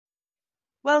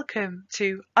Welcome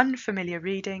to Unfamiliar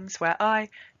Readings, where I,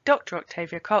 Dr.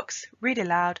 Octavia Cox, read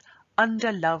aloud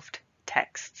underloved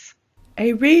texts.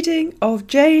 A reading of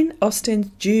Jane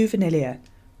Austen's Juvenilia,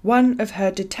 one of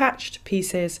her detached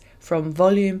pieces from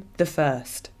volume the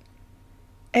first.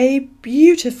 A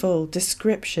beautiful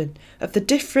description of the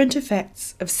different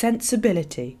effects of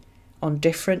sensibility on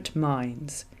different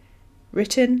minds,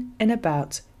 written in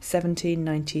about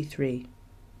 1793.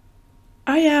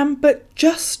 I am but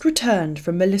just returned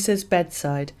from Melissa's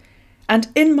bedside, and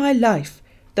in my life,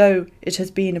 though it has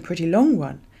been a pretty long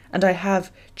one, and I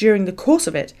have, during the course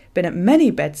of it, been at many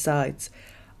bedsides,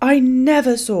 I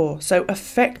never saw so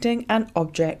affecting an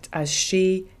object as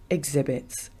she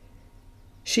exhibits.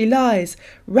 She lies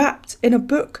wrapped in a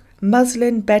book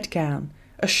muslin bedgown,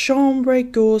 a chambre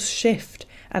gauze shift,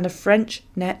 and a French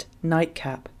net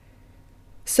nightcap.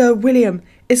 Sir William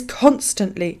is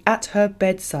constantly at her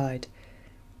bedside.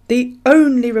 The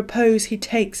only repose he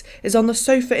takes is on the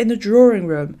sofa in the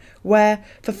drawing-room, where,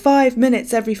 for 5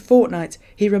 minutes every fortnight,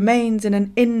 he remains in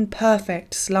an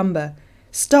imperfect slumber,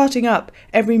 starting up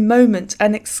every moment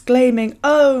and exclaiming,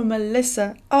 "Oh,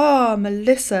 Melissa! Ah,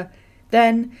 Melissa!"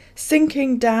 Then,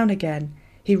 sinking down again,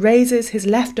 he raises his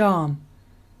left arm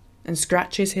and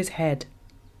scratches his head.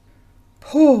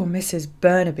 Poor Mrs.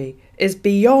 Burnaby is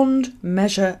beyond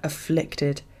measure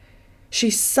afflicted. She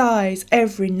sighs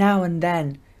every now and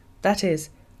then, that is,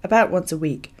 about once a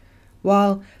week,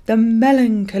 while the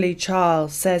melancholy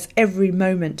Charles says every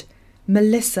moment,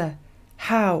 "Melissa,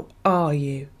 how are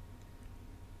you?"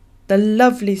 The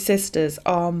lovely sisters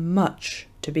are much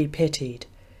to be pitied.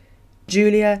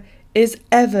 Julia is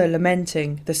ever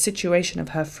lamenting the situation of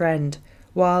her friend,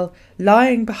 while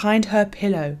lying behind her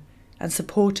pillow and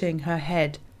supporting her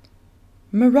head.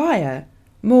 Maria,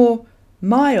 more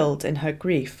mild in her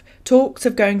grief, talks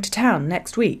of going to town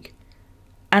next week.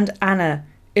 And Anna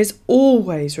is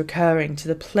always recurring to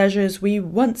the pleasures we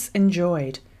once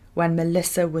enjoyed when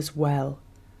Melissa was well.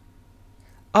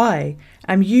 I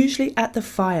am usually at the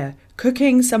fire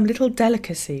cooking some little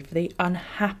delicacy for the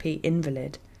unhappy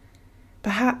invalid.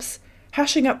 Perhaps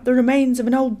hashing up the remains of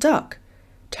an old duck,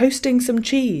 toasting some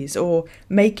cheese, or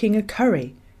making a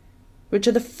curry, which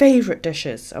are the favourite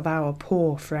dishes of our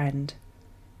poor friend.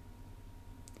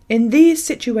 In these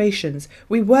situations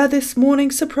we were this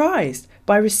morning surprised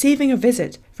by receiving a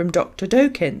visit from Dr.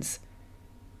 Dawkins.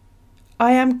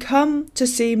 "I am come to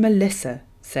see Melissa,"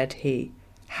 said he.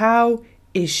 "How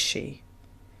is she?"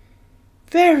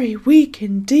 "Very weak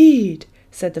indeed,"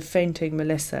 said the fainting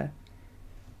Melissa.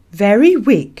 "Very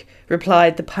weak,"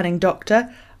 replied the punning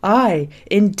doctor. "Ay,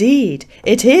 indeed,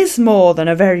 it is more than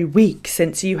a very week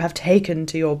since you have taken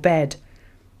to your bed."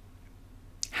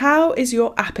 "How is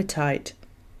your appetite?"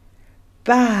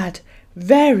 "Bad,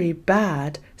 very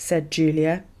bad," said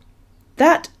Julia.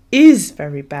 "That is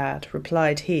very bad,"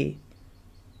 replied he.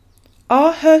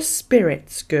 "Are her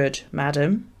spirits good,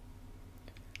 madam?"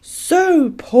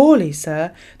 "So poorly,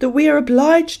 sir, that we are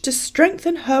obliged to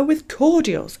strengthen her with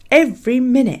cordials every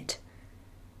minute."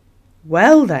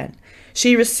 "Well, then,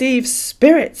 she receives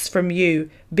spirits from you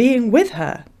being with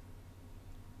her."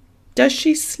 "Does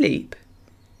she sleep?"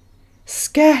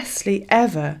 "Scarcely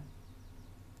ever."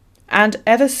 "And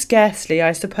ever scarcely,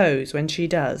 I suppose, when she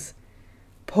does.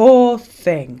 Poor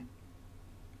thing!"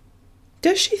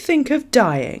 "Does she think of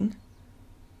dying?"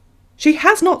 "She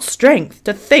has not strength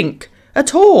to think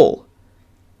at all."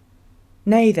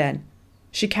 "Nay, then,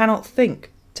 she cannot think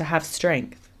to have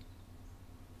strength."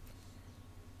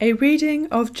 A reading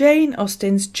of Jane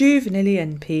Austen's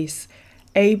Juvenilian piece,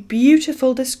 a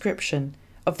beautiful description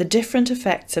of the different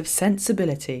effects of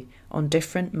sensibility on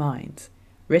different minds,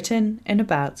 written in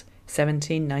about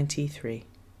 1793.